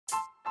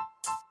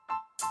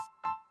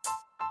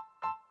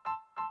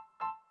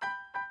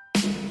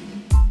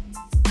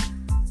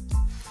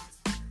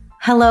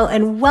Hello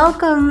and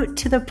welcome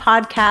to the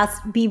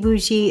podcast, Be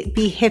Bougie,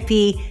 Be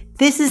Hippie.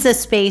 This is a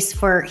space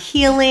for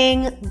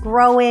healing,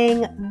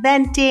 growing,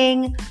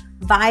 venting,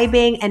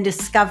 vibing, and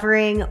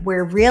discovering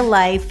where real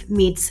life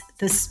meets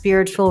the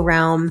spiritual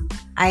realm.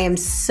 I am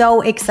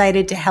so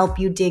excited to help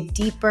you dig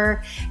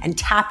deeper and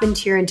tap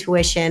into your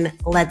intuition.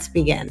 Let's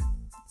begin.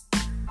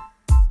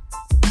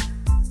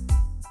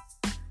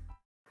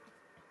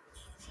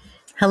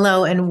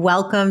 Hello and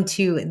welcome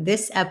to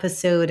this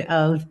episode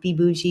of Be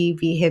Bougie,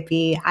 Be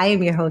Hippie. I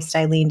am your host,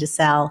 Eileen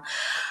DeSalle.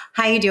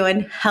 How you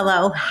doing?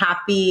 Hello.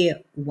 Happy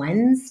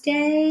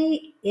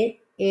Wednesday. It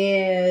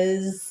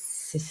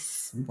is,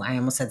 I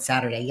almost said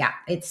Saturday. Yeah,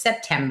 it's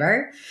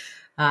September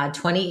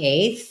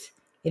 28th.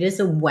 It is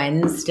a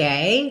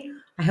Wednesday.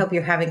 I hope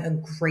you're having a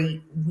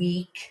great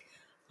week.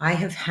 I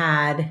have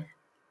had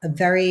a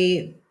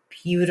very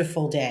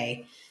beautiful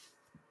day.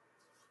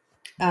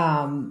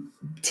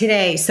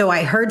 Today, so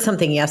I heard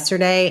something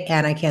yesterday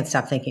and I can't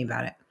stop thinking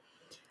about it.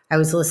 I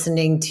was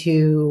listening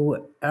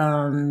to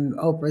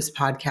Oprah's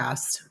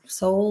podcast,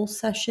 Soul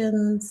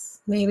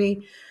Sessions,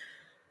 maybe.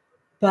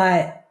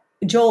 But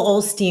Joel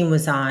Osteen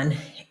was on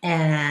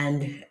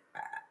and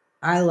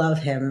I love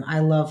him. I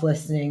love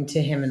listening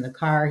to him in the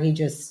car. He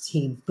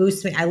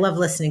boosts me. I love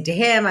listening to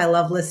him. I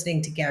love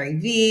listening to Gary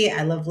Vee.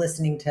 I love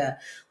listening to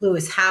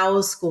Lewis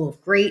Howes, School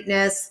of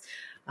Greatness.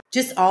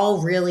 Just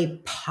all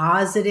really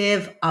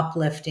positive,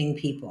 uplifting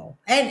people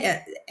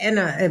and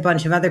a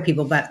bunch of other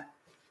people. But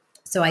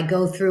so I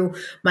go through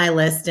my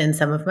list and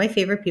some of my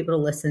favorite people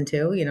to listen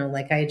to,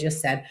 like I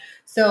just said.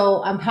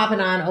 So I'm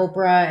popping on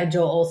Oprah and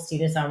Joel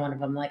Osteen is on one of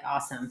them. I'm like,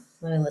 awesome.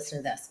 Let me listen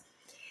to this.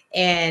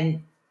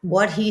 And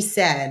what he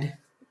said,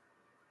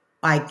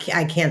 I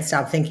can't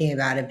stop thinking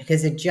about it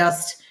because it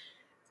just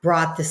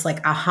brought this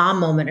like aha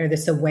moment or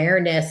this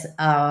awareness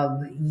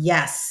of,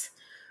 yes,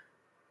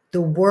 the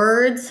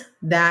words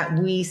that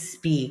we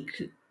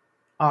speak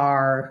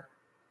are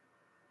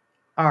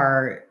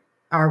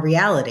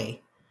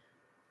reality.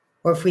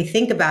 Or if we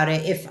think about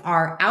it, if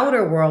our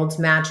outer worlds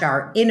match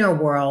our inner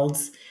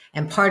worlds,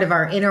 and part of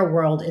our inner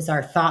world is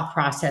our thought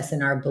process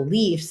and our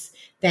beliefs,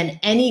 then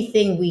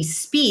anything we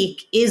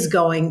speak is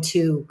going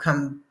to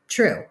come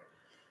true.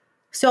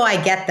 So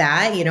I get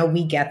that,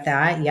 we get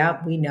that.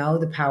 Yep, we know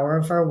the power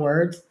of our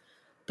words.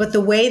 But the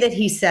way that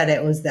he said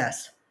it was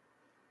this.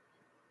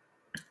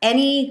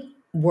 Any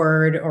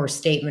word or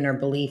statement or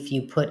belief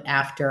you put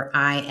after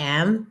I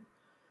am,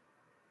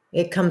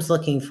 it comes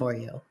looking for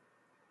you.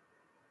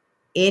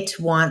 It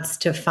wants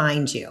to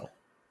find you.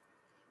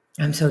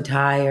 I'm so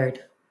tired.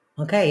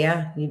 Okay,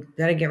 yeah, you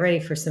better get ready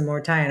for some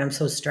more tired. I'm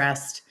so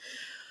stressed.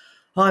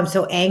 Oh, I'm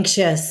so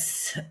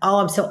anxious. Oh,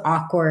 I'm so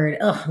awkward.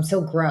 Oh, I'm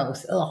so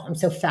gross. Oh, I'm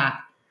so fat.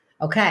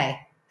 Okay.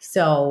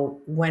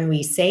 So when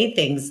we say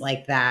things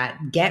like that,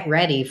 get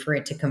ready for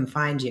it to come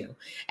find you.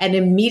 And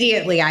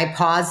immediately I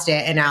paused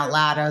it and out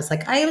loud, I was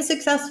like, I am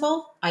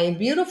successful. I am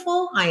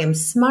beautiful. I am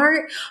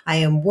smart. I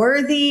am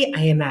worthy.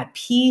 I am at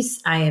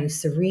peace. I am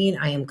serene.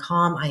 I am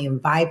calm. I am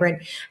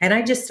vibrant. And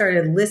I just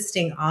started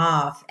listing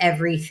off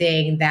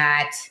everything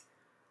that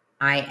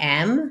I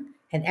am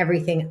and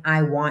everything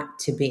I want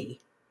to be.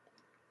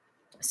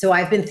 So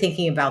I've been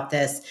thinking about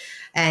this,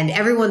 and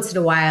every once in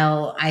a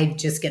while, I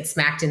just get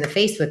smacked in the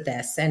face with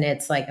this. And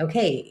it's like,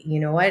 okay, you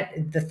know what?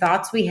 The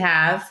thoughts we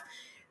have,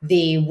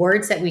 the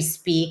words that we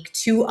speak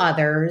to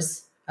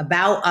others,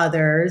 about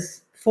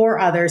others, for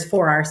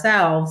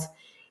ourselves,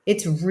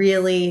 it's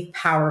really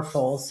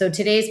powerful. So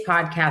today's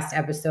podcast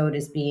episode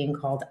is being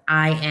called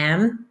I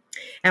Am.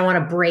 And I want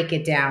to break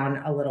it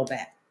down a little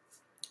bit.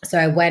 So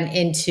I went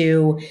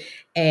into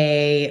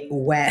a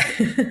web.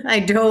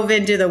 I dove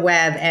into the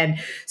web. And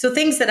so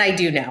things that I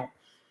do know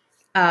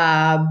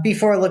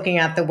before looking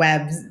at the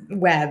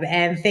web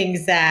and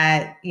things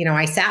that,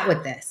 I sat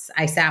with this.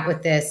 I sat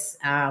with this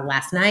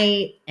last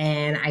night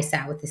and I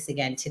sat with this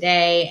again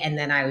today. And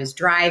then I was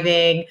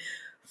driving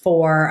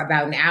for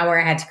about an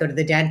hour. I had to go to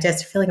the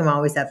dentist. I feel like I'm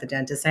always at the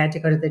dentist. I had to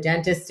go to the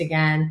dentist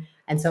again.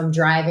 And so I'm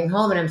driving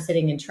home and I'm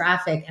sitting in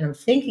traffic and I'm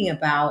thinking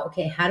about,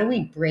 okay, how do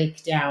we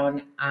break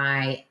down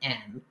I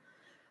am?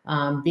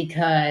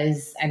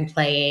 Because I'm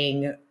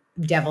playing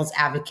devil's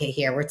advocate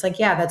here where it's like,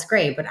 yeah, that's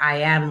great. But I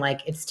am like,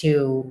 it's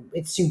too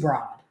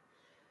broad.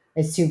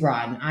 It's too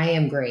broad. I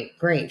am great,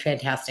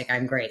 fantastic.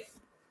 I'm great.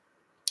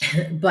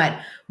 But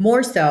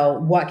more so,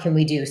 what can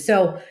we do?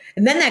 So,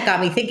 and then that got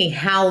me thinking,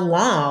 how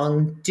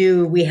long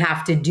do we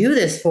have to do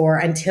this for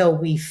until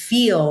we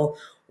feel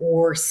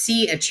or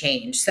see a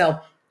change? So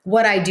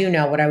what I do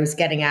know, what I was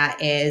getting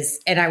at is,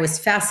 and I was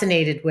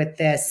fascinated with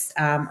this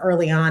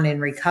early on in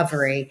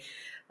recovery.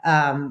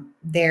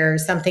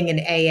 There's something in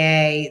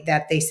AA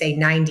that they say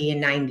 90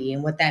 and 90.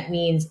 And what that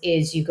means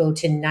is you go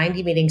to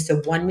 90 meetings,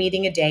 so one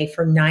meeting a day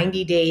for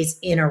 90 days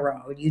in a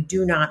row. You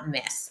do not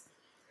miss.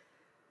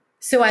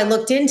 So I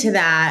looked into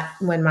that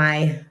when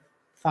my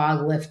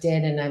fog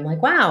lifted and I'm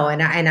like, wow.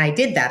 And I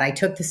did that. I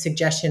took the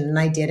suggestion and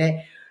I did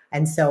it.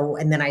 And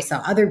then I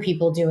saw other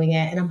people doing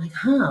it and I'm like,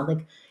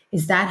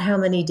 is that how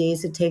many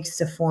days it takes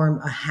to form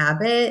a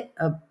habit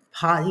of,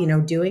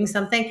 doing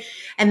something?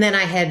 And then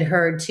I had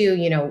heard too,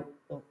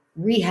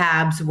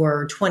 rehabs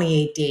were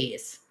 28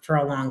 days for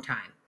a long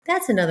time.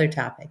 That's another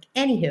topic.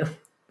 Anywho,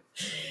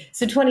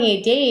 so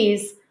 28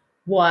 days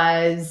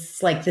was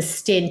like the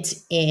stint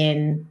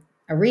in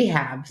a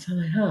rehab. So I'm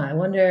like, I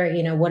wonder,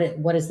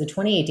 what is the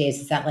 28 days?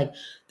 Is that like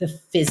the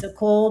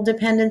physical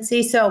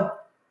dependency? So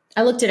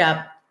I looked it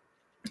up,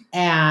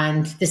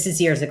 and this is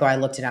years ago. I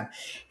looked it up,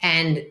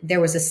 and there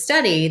was a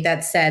study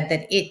that said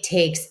that it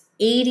takes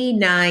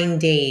 89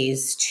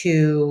 days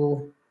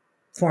to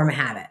form a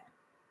habit.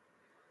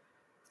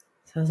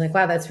 So I was like,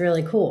 wow, that's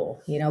really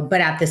cool,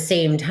 but at the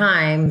same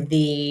time,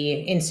 the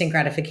instant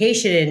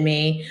gratification in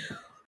me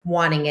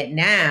wanting it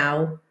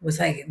now was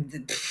like,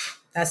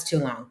 that's too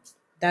long.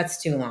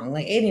 That's too long.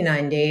 Like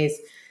 89 days,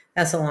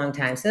 that's a long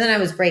time. So then I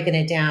was breaking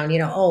it down,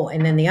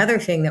 and then the other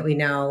thing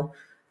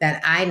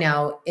that I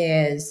know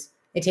is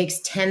it takes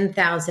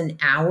 10,000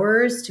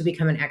 hours to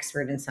become an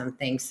expert in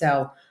something.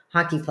 So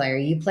hockey player,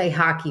 you play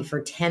hockey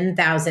for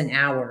 10,000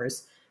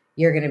 hours,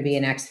 you're going to be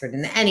an expert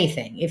in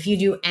anything. If you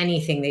do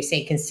anything, they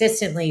say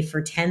consistently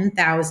for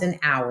 10,000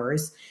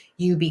 hours,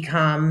 you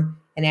become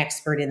an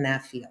expert in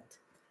that field.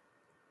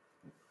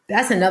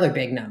 That's another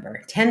big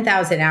number.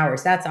 10,000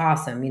 hours. That's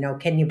awesome.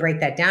 Can you break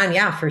that down?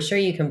 Yeah, for sure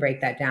you can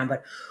break that down.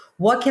 But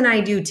what can I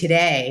do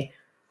today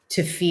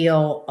to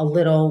feel a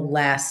little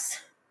less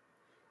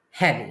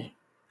heavy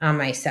on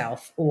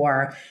myself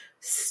or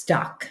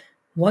stuck?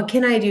 What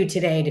can I do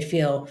today to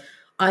feel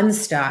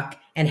unstuck?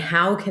 And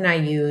how can I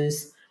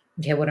use,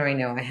 what do I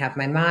know? I have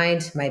my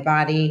mind, my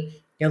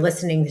body. You're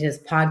listening to this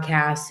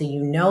podcast, so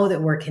you know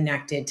that we're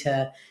connected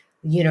to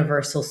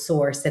universal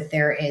source, that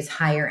there is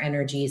higher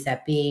energies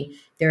that be.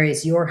 There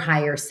is your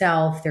higher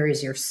self. There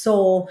is your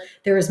soul.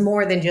 There is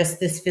more than just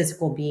this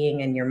physical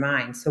being and your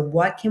mind. So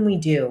what can we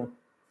do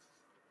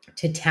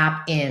to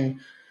tap in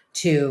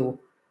to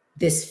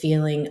this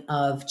feeling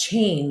of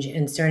change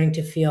and starting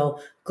to feel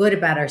good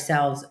about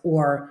ourselves,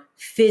 or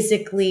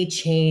physically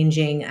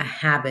changing a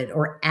habit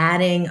or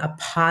adding a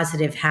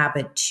positive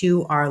habit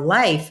to our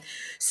life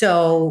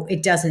so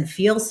it doesn't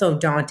feel so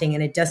daunting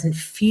and it doesn't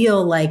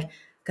feel like,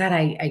 God,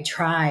 I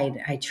tried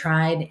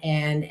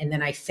and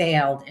then I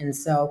failed. And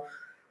so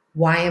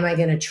why am I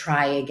going to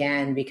try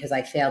again because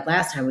I failed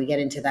last time? We get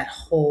into that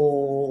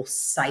whole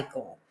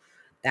cycle,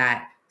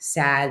 that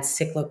sad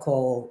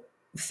cyclical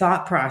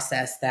thought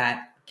process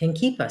that can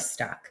keep us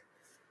stuck.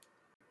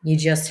 You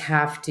just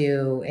have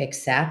to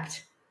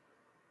accept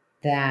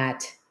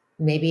that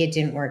maybe it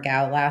didn't work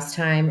out last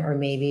time, or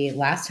maybe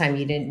last time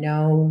you didn't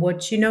know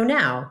what you know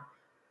now,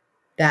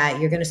 that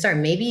you're going to start.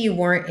 Maybe you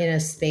weren't in a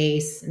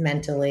space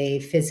mentally,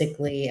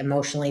 physically,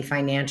 emotionally,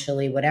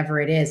 financially, whatever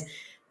it is,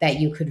 that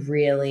you could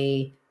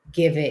really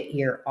give it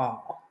your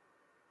all.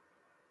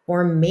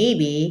 Or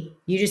maybe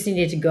you just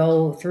needed to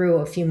go through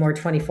a few more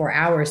 24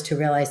 hours to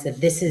realize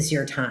that this is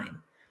your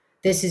time.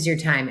 This is your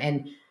time.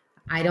 And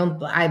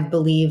I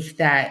believe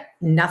that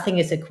nothing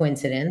is a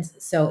coincidence.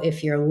 So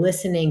if you're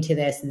listening to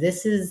this,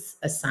 this is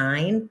a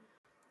sign.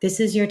 This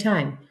is your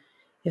time.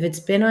 If it's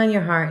been on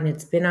your heart and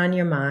it's been on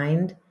your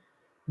mind,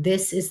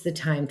 this is the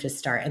time to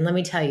start. And let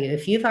me tell you,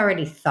 if you've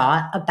already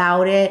thought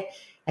about it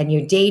and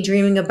you're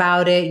daydreaming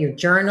about it, you're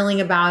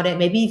journaling about it,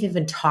 maybe you've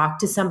even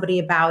talked to somebody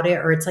about it,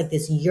 or it's like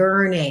this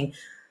yearning,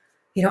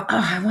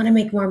 I want to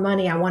make more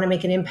money. I want to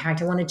make an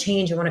impact. I want to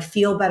change. I want to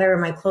feel better in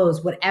my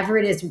clothes, whatever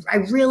it is. I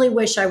really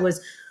wish I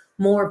was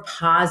more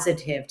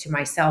positive to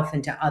myself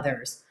and to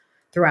others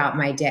throughout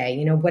my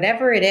day.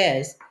 Whatever it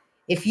is,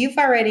 if you've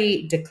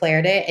already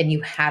declared it and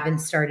you haven't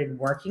started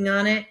working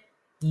on it,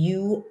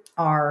 you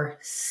are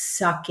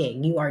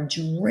sucking, you are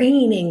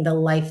draining the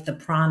life, the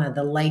prana,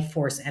 the life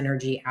force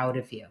energy out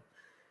of you,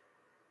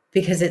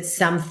 because it's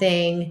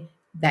something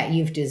that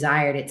you've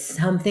desired. It's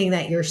something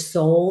that your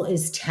soul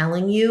is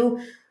telling you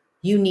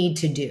you need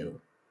to do.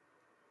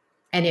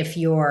 And if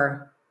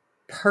you're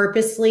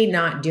purposely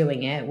not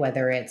doing it,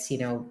 whether it's,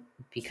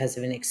 because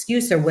of an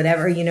excuse or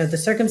whatever, the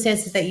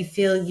circumstances that you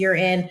feel you're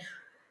in,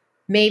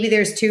 maybe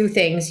there's two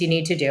things you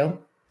need to do.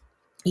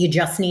 You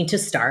just need to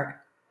start.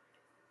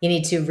 You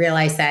need to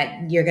realize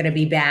that you're going to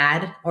be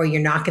bad, or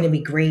you're not going to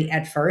be great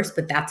at first,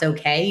 but that's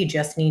okay. You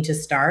just need to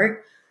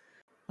start.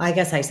 I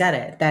guess I said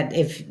it, that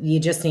if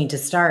you just need to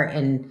start,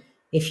 and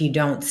if you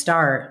don't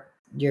start,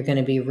 you're going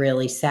to be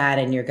really sad,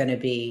 and your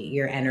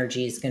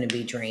energy is going to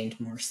be drained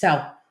more.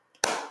 So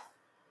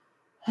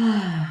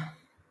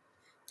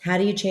how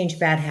do you change a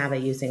bad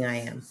habit using I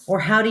am? Or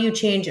how do you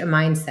change a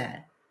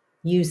mindset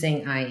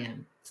using I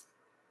am?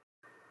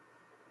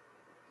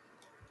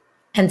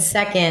 And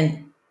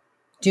second,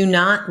 do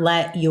not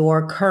let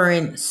your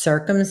current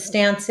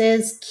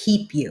circumstances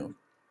keep you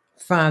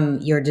from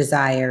your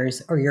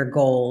desires or your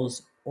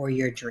goals or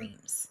your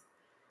dreams.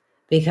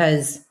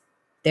 Because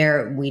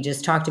we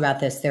just talked about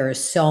this, there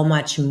is so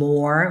much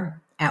more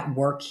at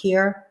work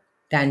here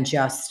than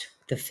just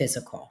the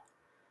physical.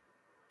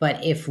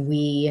 But if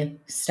we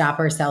stop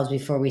ourselves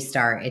before we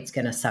start, it's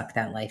going to suck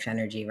that life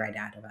energy right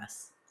out of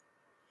us.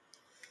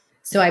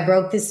 So I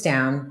broke this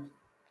down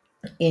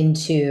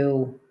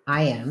into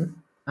I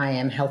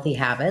am healthy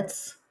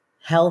habits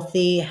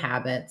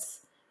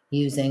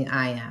using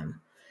I am.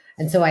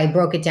 And so I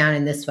broke it down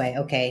in this way.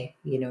 Okay,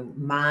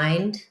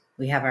 mind,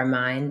 we have our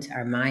mind,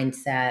 our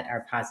mindset,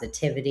 our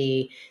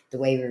positivity, the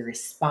way we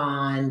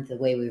respond, the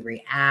way we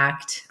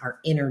react, our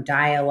inner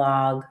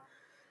dialogue.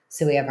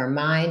 So we have our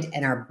mind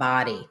and our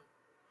body.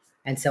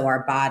 And so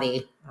our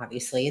body,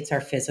 obviously, it's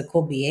our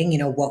physical being,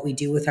 what we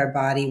do with our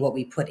body, what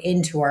we put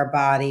into our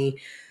body,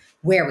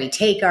 where we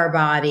take our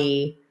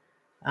body.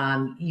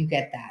 You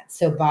get that.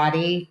 So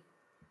body,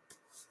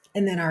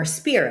 and then our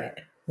spirit,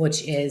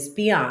 which is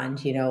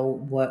beyond,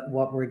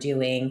 what we're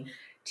doing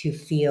to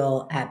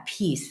feel at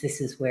peace. This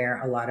is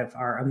where a lot of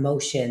our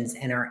emotions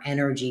and our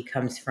energy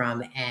comes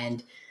from,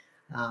 and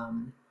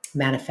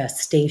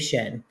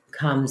manifestation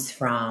comes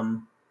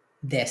from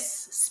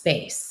this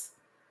space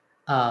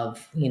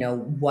of,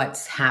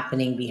 what's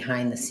happening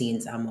behind the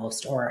scenes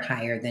almost, or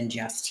higher than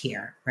just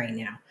here right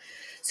now.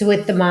 So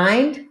with the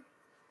mind,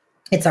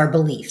 it's our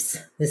beliefs.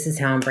 This is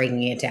how I'm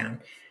breaking it down.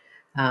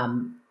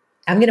 I'm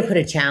going to put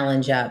a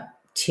challenge up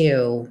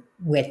too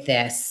with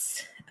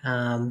this,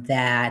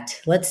 that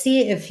let's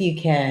see if you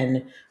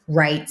can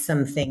write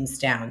some things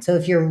down. So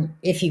if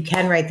you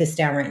can write this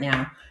down right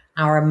now,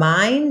 our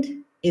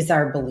mind is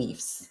our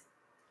beliefs,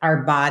 our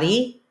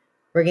body,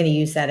 we're going to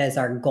use that as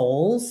our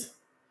goals,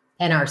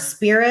 and our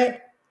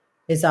spirit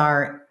is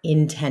our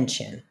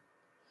intention.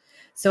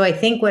 So I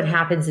think what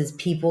happens is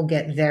people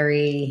get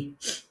very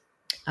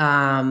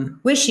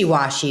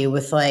wishy-washy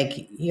with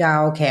like,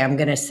 yeah, okay, I'm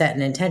going to set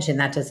an intention.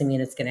 That doesn't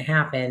mean it's going to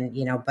happen,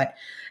 but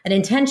an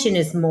intention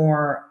is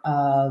more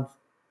of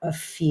a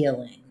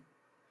feeling.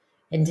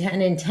 And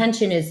an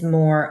intention is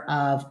more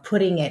of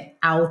putting it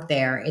out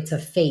there. It's a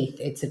faith,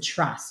 it's a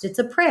trust, it's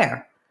a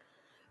prayer.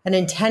 An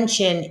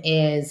intention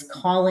is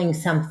calling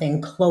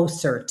something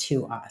closer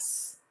to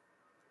us,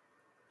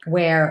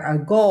 where a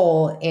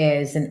goal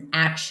is an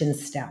action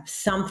step,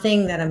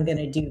 something that I'm going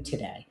to do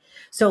today.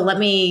 So let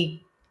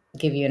me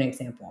give you an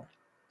example.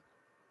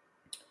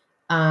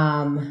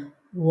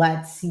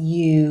 Let's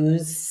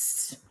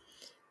use,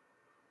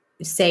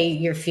 say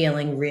you're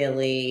feeling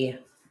really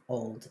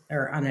old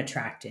or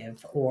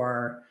unattractive,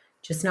 or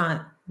just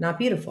not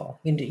beautiful.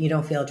 You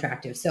don't feel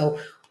attractive. So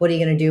what are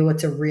you going to do?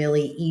 What's a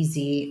really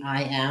easy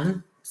I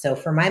am? So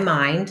for my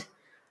mind,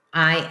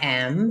 I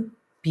am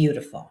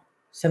beautiful.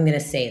 So I'm going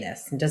to say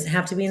this. It doesn't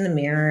have to be in the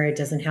mirror. It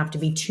doesn't have to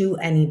be to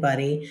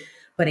anybody,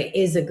 but it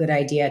is a good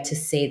idea to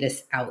say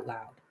this out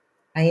loud.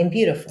 I am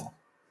beautiful.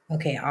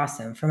 Okay,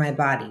 awesome. For my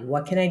body,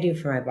 what can I do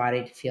for my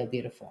body to feel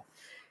beautiful?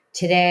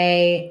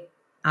 Today,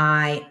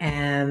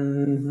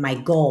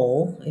 my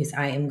goal is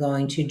I am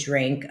going to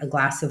drink a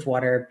glass of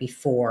water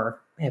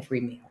before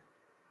every meal.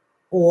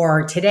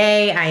 Or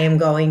today, I am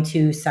going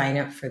to sign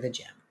up for the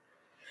gym.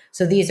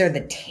 So these are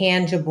the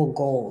tangible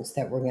goals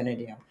that we're going to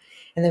do.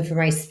 And then for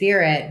my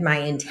spirit, my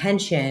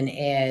intention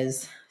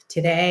is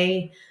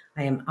today,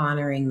 I am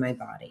honoring my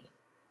body.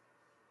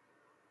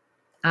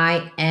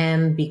 I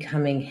am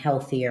becoming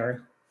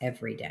healthier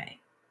every day.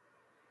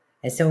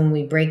 And so when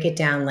we break it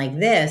down like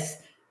this,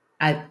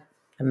 I'm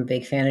a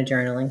big fan of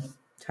journaling.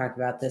 Talk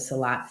about this a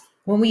lot.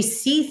 When we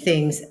see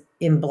things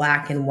in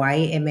black and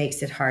white, it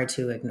makes it hard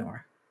to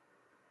ignore.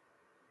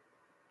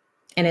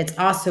 And it's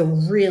also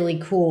really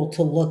cool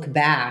to look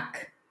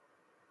back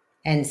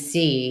and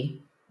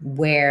see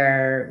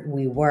where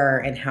we were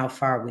and how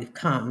far we've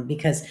come,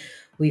 because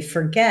we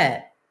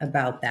forget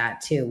about that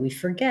too. We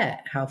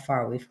forget how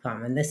far we've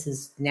come. And this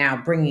is now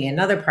bringing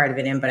another part of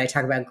it in, but I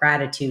talk about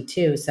gratitude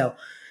too. So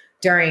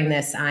during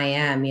this I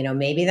am,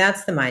 maybe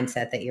that's the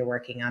mindset that you're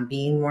working on,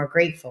 being more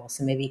grateful.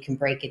 So maybe you can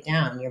break it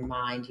down, your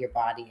mind, your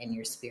body, and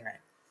your spirit.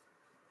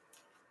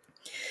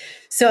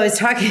 So I was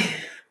talking,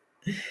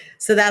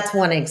 so that's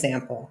one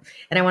example.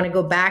 And I want to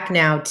go back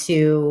now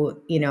to,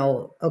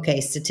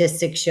 okay,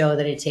 statistics show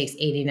that it takes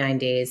 89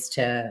 days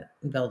to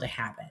build a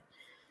habit.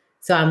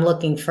 So I'm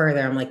looking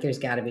further. I'm like, there's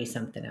got to be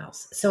something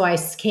else. So I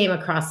came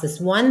across this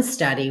one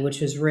study, which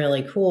was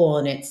really cool.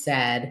 And it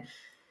said,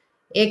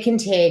 it can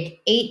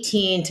take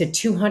 18 to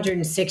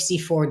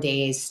 264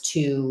 days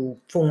to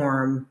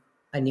form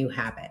a new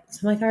habit.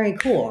 So I'm like, all right,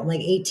 cool. I'm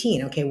like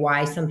 18. Okay,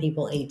 why some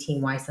people 18?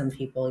 Why some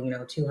people,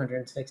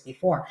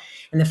 264?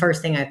 And the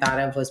first thing I thought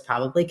of was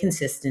probably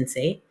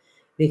consistency,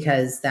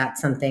 because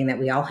that's something that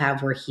we all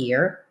have. We're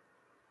here.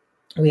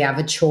 We have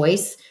a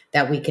choice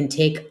that we can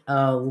take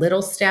a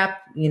little step,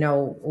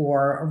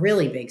 or a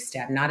really big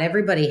step. Not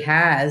everybody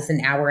has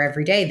an hour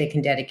every day they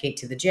can dedicate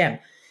to the gym.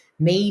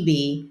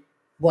 Maybe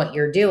what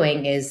you're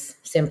doing is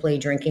simply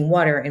drinking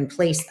water in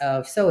place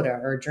of soda,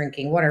 or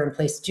drinking water in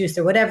place of juice,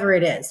 or whatever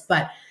it is.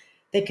 But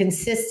the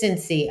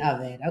consistency of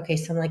it. Okay,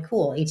 so I'm like,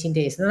 cool, 18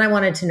 days. And then I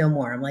wanted to know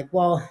more. I'm like,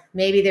 well,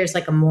 maybe there's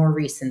like a more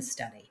recent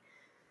study.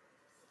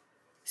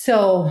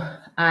 So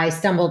I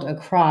stumbled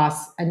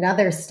across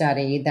another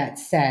study that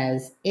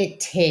says it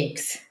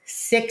takes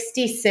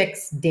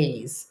 66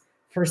 days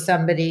for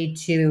somebody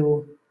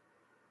to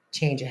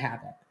change a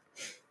habit.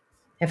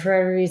 And for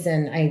every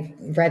reason, I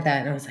read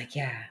that and I was like,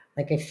 yeah,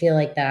 I feel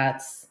like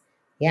that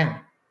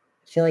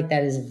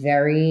is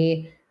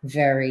very,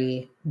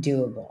 very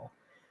doable.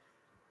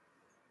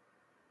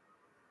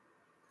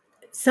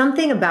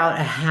 something about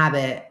a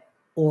habit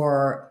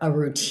or a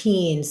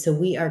routine. So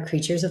we are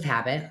creatures of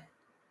habit,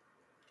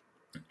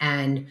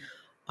 and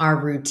our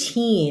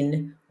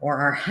routine or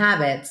our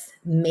habits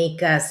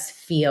make us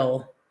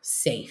feel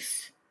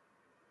safe.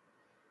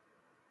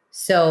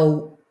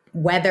 So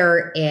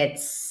whether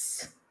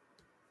it's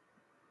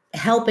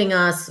helping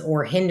us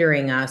or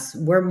hindering us,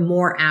 we're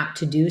more apt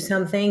to do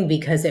something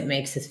because it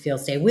makes us feel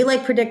safe. We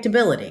like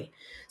predictability.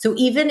 So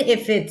even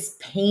if it's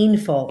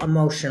painful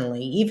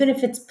emotionally, even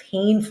if it's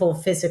painful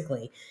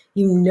physically,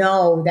 you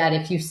know that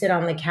if you sit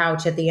on the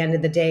couch at the end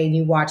of the day and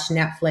you watch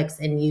Netflix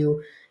and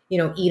you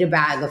know, eat a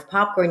bag of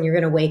popcorn, you're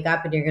going to wake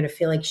up and you're going to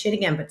feel like shit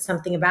again. But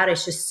something about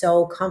it's just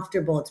so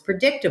comfortable. It's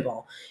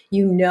predictable.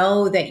 You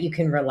know that you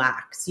can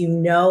relax. You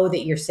know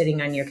that you're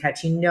sitting on your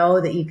couch. You know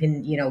that you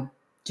can, you know,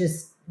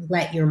 just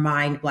let your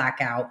mind black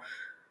out.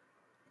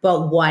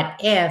 But what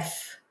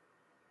if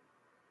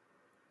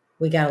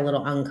we got a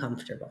little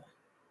uncomfortable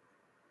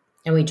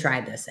and we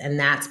tried this? And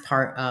that's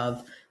part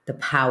of the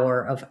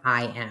power of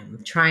I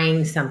am,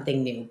 trying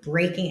something new,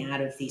 breaking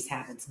out of these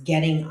habits,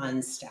 getting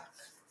unstuck.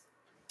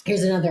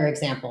 Here's another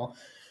example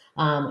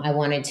I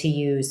wanted to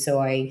use. So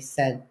I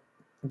said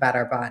about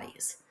our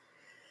bodies.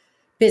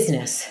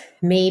 Business,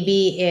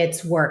 maybe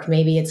it's work,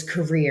 maybe it's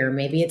career,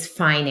 maybe it's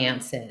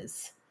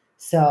finances.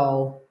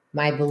 So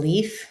my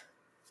belief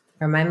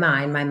or my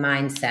mind, my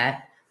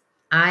mindset,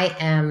 I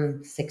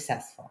am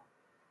successful.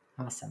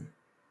 Awesome.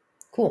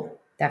 Cool.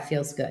 That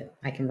feels good.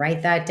 I can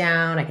write that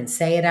down. I can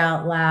say it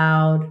out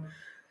loud.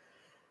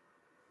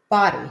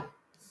 Body.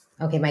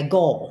 Okay, my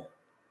goal.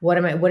 What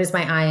is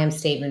my I am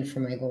statement for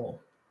my goal?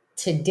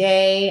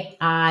 Today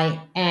I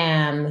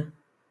am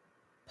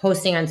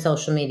posting on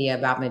social media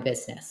about my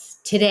business.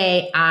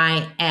 Today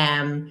I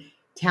am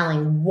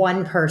telling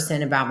one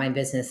person about my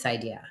business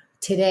idea.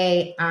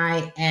 Today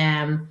I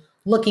am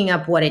looking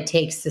up what it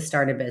takes to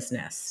start a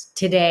business.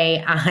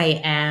 Today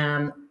I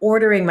am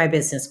ordering my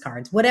business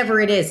cards. Whatever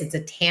it is, it's a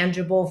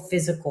tangible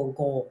physical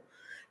goal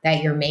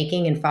that you're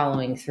making and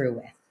following through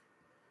with.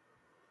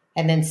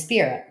 And then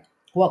spirit.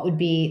 What would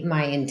be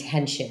my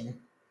intention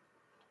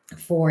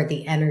for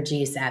the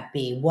energies that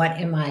be? What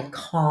am I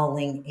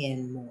calling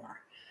in more?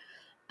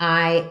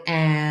 I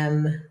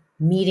am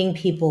meeting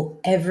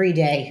people every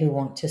day who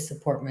want to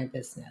support my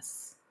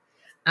business.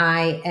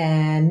 I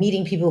am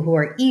meeting people who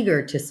are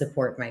eager to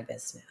support my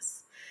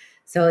business.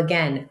 So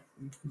again,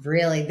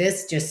 really,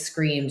 this just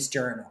screams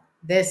journal.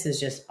 This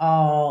is just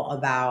all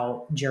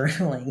about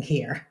journaling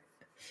here.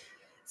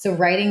 So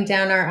writing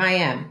down our I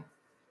am.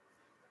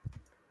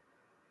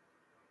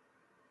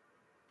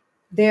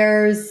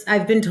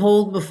 I've been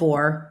told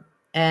before,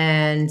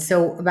 and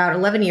so about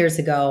 11 years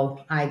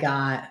ago, I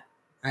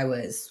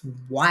was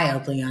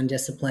wildly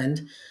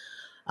undisciplined.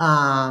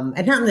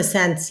 And not in the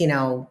sense, you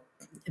know,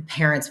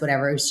 parents,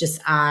 whatever. It was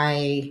just,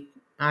 I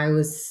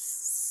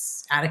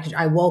was out of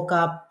control. I woke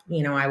up,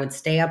 you know, I would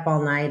stay up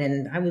all night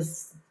and I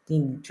was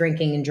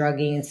drinking and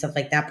drugging and stuff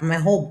like that. But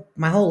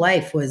my whole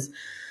life was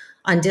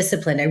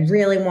undisciplined. I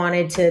really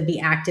wanted to be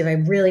active. I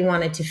really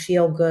wanted to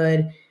feel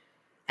good.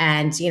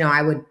 And, you know,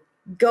 I would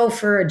go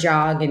for a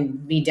jog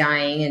and be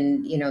dying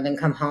and, you know, then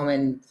come home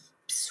and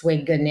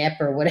swig a nip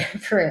or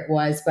whatever it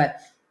was. But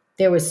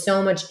there was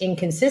so much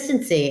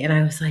inconsistency. And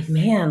I was like,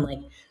 man,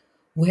 like,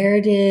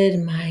 where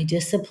did my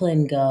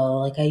discipline go?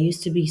 Like, I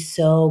used to be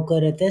so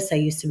good at this. I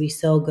used to be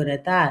so good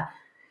at that.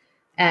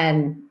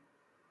 And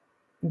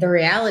the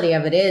reality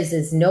of it is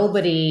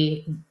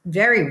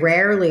very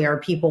rarely are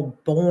people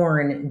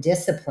born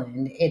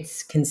disciplined.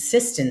 It's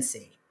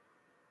consistency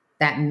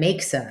that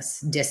makes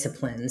us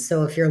disciplined.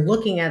 So if you're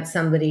looking at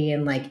somebody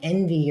and like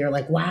envy, you're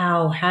like,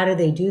 wow, how do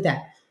they do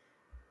that?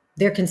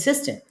 They're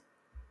consistent.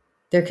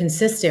 They're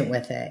consistent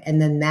with it.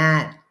 And then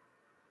that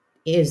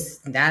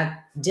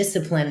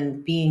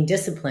discipline, being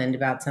disciplined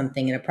about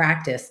something in a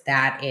practice,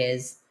 that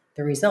is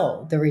the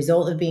result. The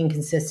result of being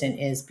consistent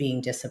is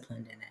being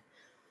disciplined in it.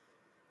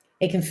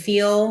 It can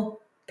feel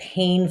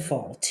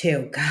painful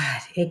too.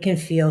 God, it can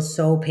feel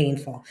so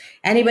painful.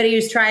 Anybody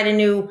who's tried a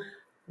new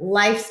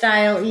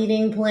lifestyle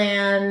eating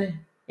plan,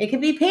 it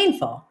can be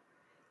painful.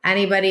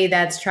 Anybody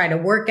that's tried a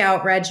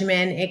workout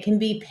regimen, it can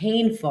be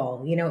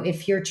painful. You know,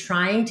 if you're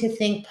trying to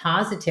think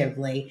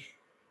positively,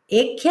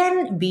 it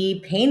can be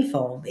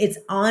painful. It's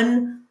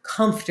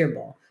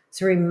uncomfortable.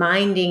 So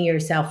reminding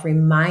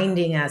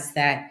us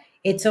that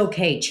it's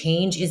okay.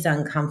 Change is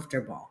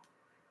uncomfortable.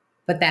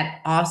 But that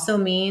also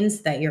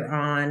means that you're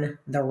on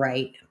the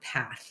right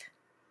path.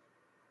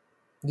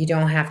 You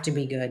don't have to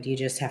be good. You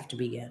just have to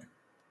begin.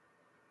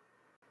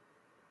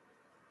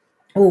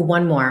 Oh,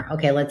 one more.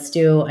 Okay, let's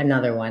do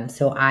another one.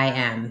 So I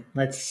am.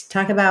 We'll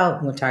talk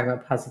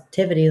about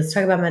positivity. Let's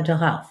talk about mental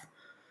health.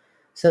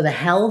 So the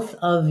health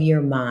of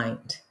your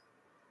mind.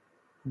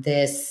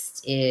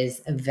 This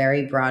is a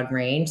very broad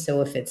range.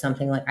 So if it's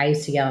something like, I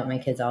used to yell at my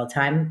kids all the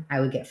time, I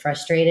would get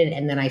frustrated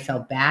and then I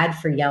felt bad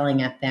for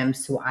yelling at them.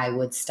 So I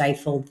would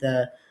stifle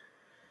the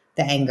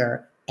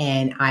anger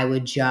and I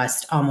would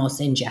just almost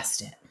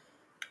ingest it.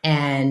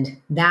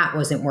 And that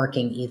wasn't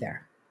working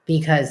either,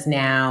 because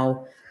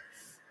now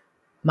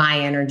My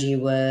energy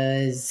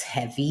was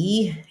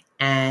heavy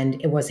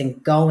and it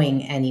wasn't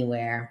going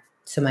anywhere.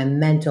 So my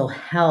mental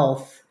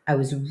health, I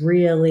was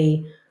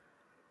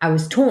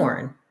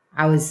torn.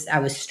 I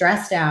was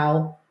stressed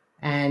out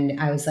and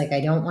I was like, I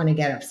don't want to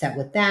get upset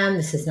with them.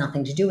 This has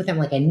nothing to do with them.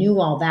 Like I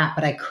knew all that,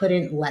 but I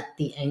couldn't let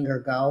the anger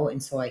go.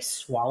 And so I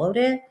swallowed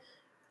it.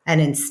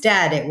 And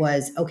instead it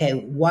was, okay,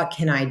 what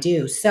can I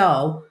do?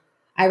 So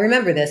I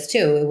remember this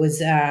too. It was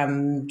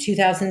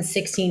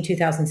 2016,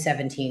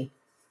 2017.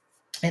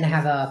 And I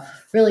have a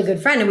really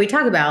good friend, and we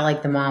talk about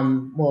like the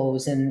mom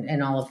woes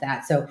and all of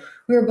that. So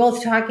we were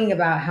both talking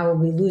about how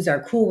we lose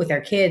our cool with our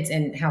kids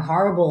and how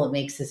horrible it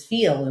makes us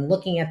feel, and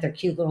looking at their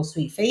cute little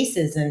sweet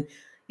faces. And,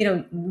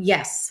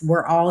 yes,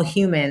 we're all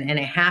human and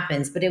it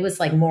happens, but it was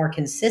like more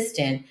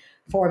consistent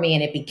for me.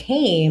 And it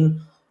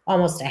became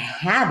almost a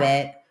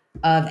habit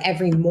of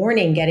every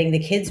morning getting the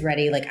kids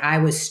ready. Like I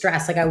was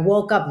stressed. Like I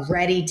woke up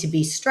ready to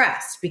be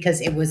stressed because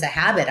it was a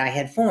habit I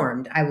had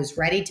formed. I was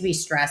ready to be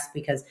stressed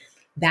because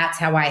that's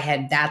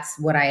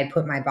what I had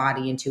put my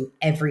body into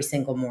every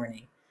single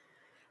morning.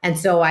 And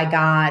so I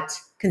got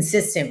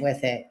consistent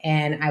with it.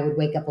 And I would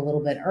wake up a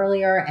little bit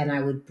earlier and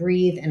I would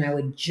breathe and I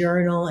would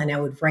journal and I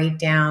would write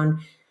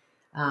down,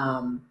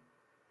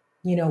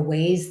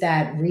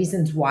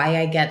 reasons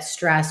why I get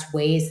stressed,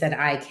 ways that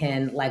I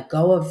can let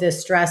go of this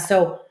stress.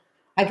 So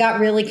I got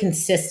really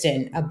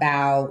consistent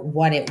about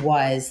what it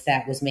was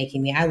that was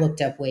making me. I looked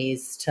up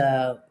ways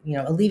to,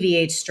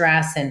 alleviate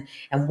stress and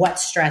what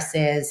stress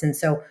is. And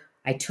so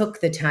I took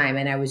the time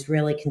and I was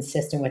really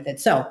consistent with it.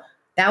 So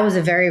that was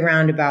a very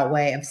roundabout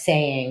way of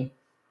saying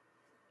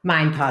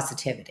mind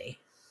positivity.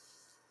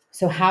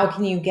 So how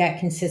can you get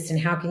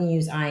consistent? How can you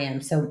use I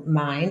am? So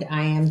mind,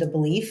 I am the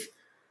belief.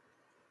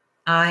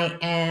 I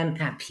am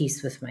at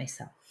peace with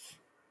myself.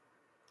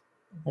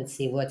 Let's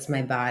see, what's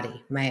my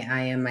body?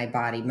 I am my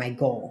body, my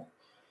goal.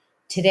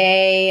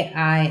 Today,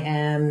 I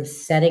am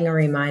setting a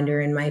reminder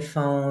in my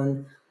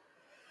phone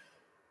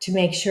to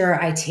make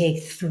sure I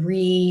take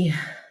 3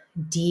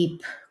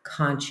 deep,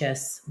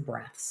 conscious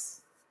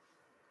breaths.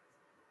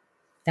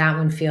 That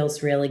one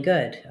feels really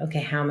good. Okay,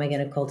 how am I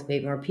going to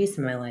cultivate more peace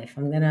in my life?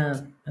 I'm going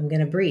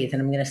to breathe,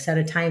 and I'm going to set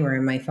a timer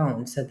in my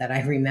phone so that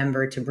I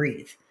remember to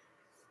breathe.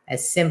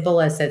 As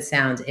simple as it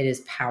sounds, it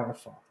is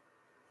powerful.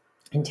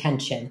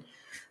 Intention.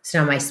 So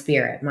now my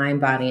spirit,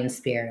 mind, body, and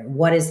spirit.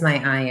 What is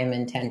my I am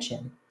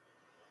intention?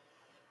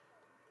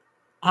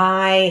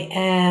 I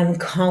am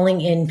calling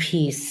in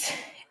peace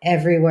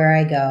everywhere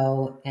I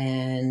go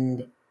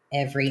and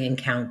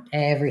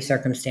every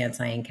circumstance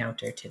I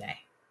encounter today.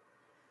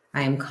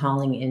 I am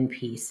calling in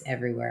peace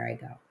everywhere I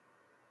go.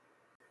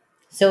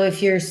 So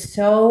if you're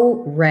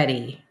so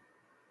ready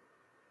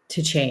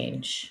to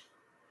change,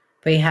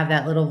 but you have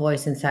that little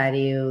voice inside of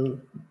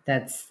you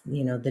that's,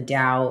 the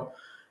doubt,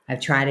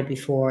 I've tried it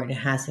before and it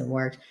hasn't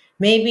worked.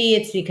 Maybe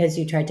it's because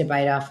you tried to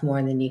bite off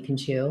more than you can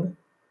chew.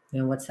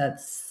 What's that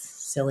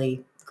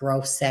silly,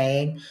 gross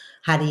saying?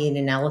 How to eat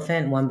an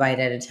elephant, one bite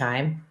at a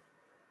time.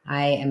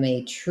 I am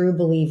a true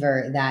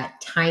believer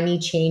that tiny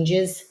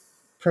changes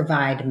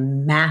provide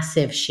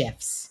massive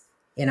shifts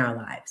in our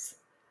lives.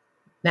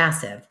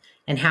 Massive.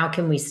 And how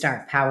can we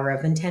start? Power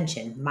of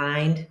intention,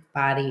 mind,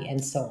 body,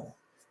 and soul.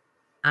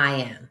 I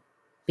am.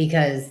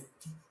 Because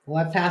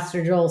what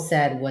Pastor Joel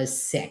said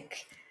was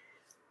sick.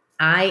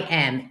 I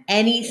am.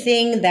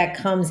 Anything that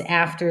comes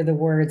after the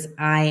words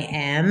I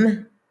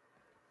am,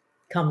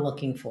 come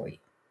looking for you.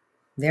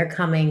 They're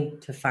coming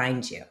to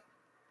find you.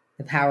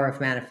 The power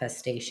of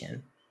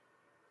manifestation.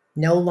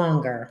 No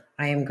longer,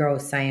 I am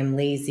gross, I am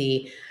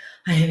lazy,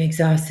 I am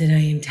exhausted, I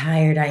am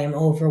tired, I am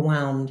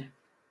overwhelmed,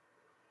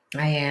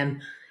 I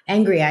am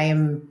angry, I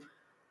am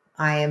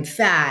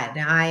fat,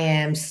 I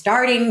am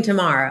starting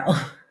tomorrow.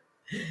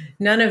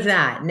 None of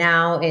that.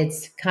 Now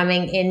it's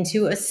coming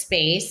into a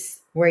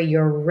space where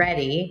you're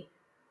ready,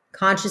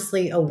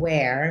 consciously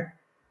aware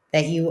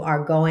that you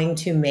are going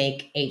to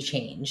make a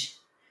change.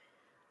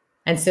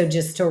 And so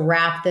just to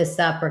wrap this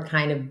up or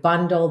kind of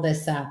bundle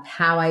this up,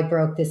 how I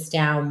broke this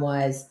down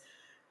was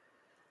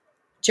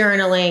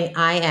journaling,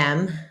 I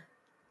am,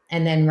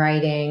 and then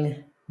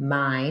writing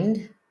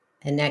mind.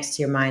 And next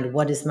to your mind,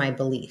 what is my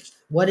belief?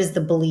 What is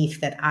the belief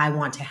that I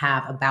want to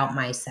have about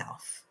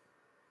myself?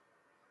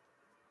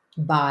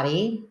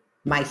 Body,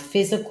 my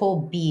physical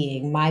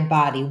being, my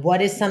body.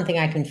 What is something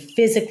I can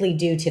physically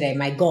do today?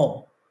 My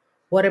goal.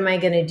 What am I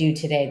going to do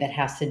today that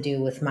has to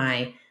do with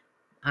my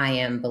I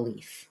am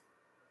belief?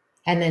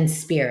 And then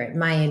spirit,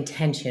 my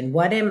intention.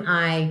 What am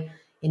I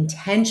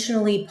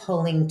intentionally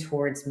pulling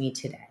towards me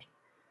today?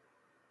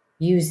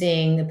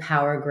 Using the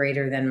power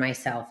greater than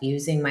myself,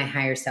 using my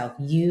higher self,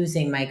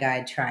 using my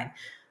guide tribe,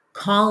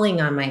 calling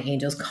on my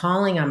angels,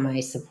 calling on my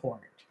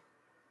support.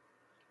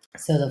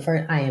 So the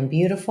first, I am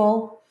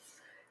beautiful.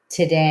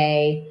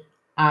 Today,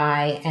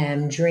 I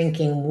am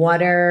drinking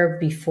water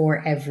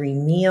before every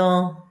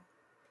meal.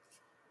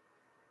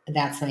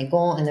 That's my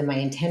goal. And then my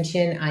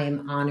intention, I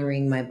am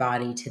honoring my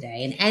body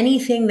today. And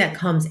anything that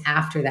comes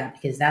after that,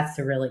 because that's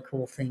the really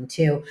cool thing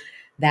too,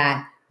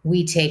 that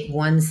we take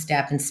one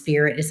step and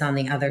spirit is on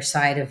the other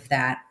side of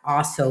that,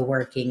 also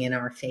working in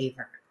our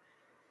favor.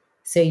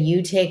 So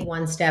you take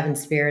one step and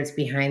spirits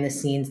behind the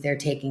scenes, they're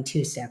taking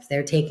 2 steps.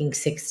 They're taking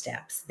 6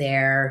 steps.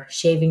 They're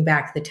shaving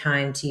back the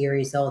time to your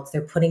results.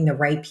 They're putting the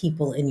right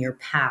people in your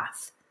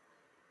path.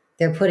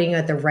 They're putting you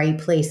at the right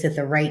place at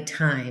the right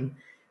time.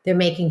 They're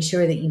making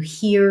sure that you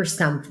hear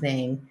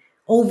something,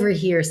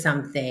 overhear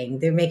something.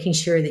 They're making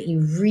sure that you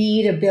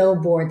read a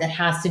billboard that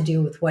has to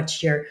do with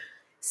what you're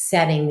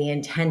setting, the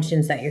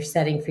intentions that you're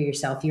setting for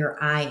yourself, your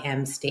I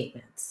am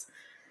statements.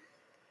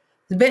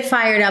 It's a bit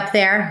fired up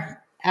there.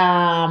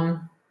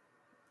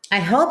 I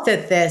hope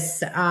that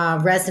this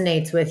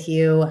resonates with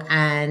you,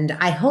 and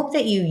I hope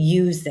that you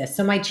use this.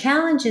 So my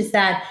challenge is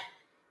that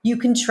you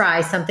can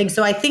try something.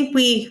 So I think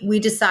we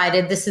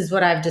decided, this is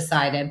what I've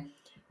decided,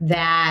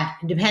 that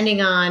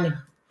depending on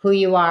who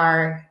you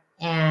are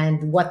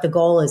and what the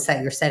goal is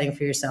that you're setting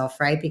for yourself,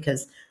 right?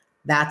 Because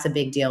that's a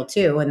big deal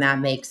too, and that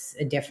makes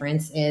a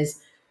difference, is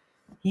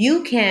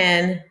you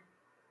can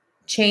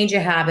change a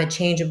habit,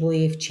 change a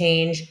belief,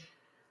 change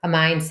a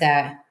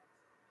mindset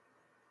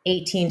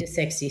 18 to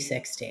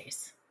 66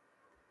 days.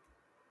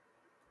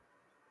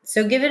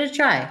 So give it a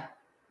try.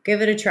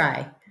 Give it a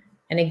try.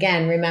 And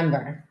again,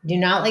 remember, do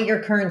not let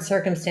your current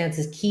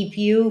circumstances keep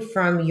you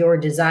from your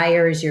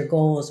desires, your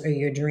goals, or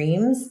your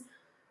dreams.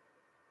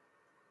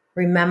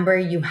 Remember,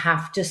 you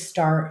have to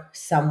start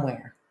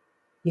somewhere.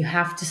 You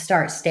have to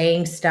start.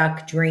 Staying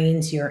stuck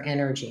drains your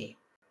energy.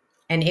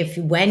 And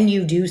when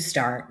you do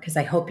start, because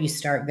I hope you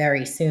start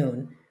very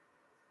soon,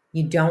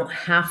 you don't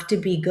have to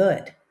be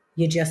good.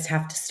 You just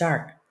have to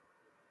start.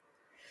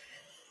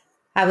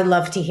 I would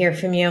love to hear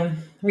from you.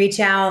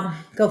 Reach out.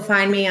 Go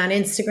find me on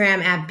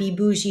Instagram at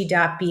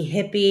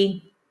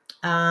bebougie.behippie.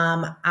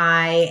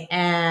 I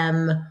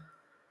am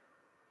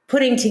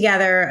putting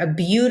together a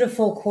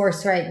beautiful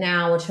course right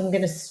now, which I'm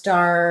going to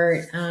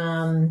start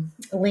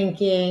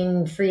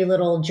linking free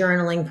little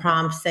journaling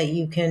prompts that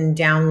you can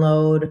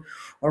download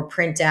or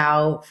print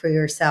out for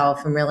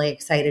yourself. I'm really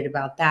excited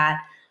about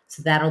that.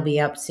 So that'll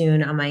be up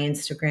soon on my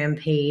Instagram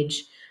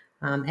page.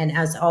 And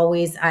as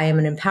always, I am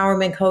an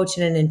empowerment coach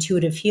and an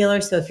intuitive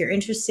healer. So if you're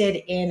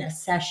interested in a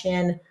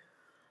session,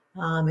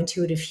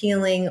 intuitive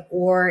healing,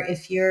 or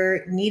if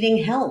you're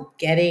needing help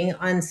getting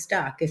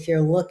unstuck, if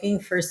you're looking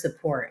for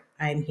support,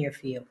 I'm here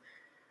for you.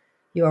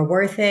 You are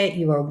worth it.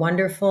 You are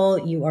wonderful.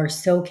 You are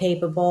so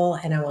capable.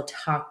 And I will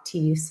talk to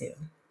you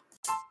soon.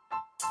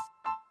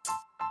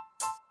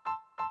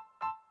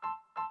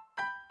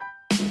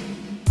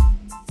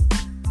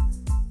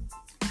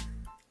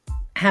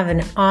 Have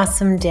an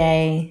awesome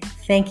day.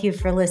 Thank you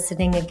for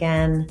listening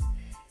again.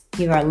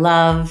 You are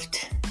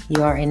loved.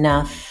 You are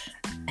enough.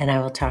 And I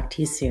will talk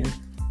to you soon.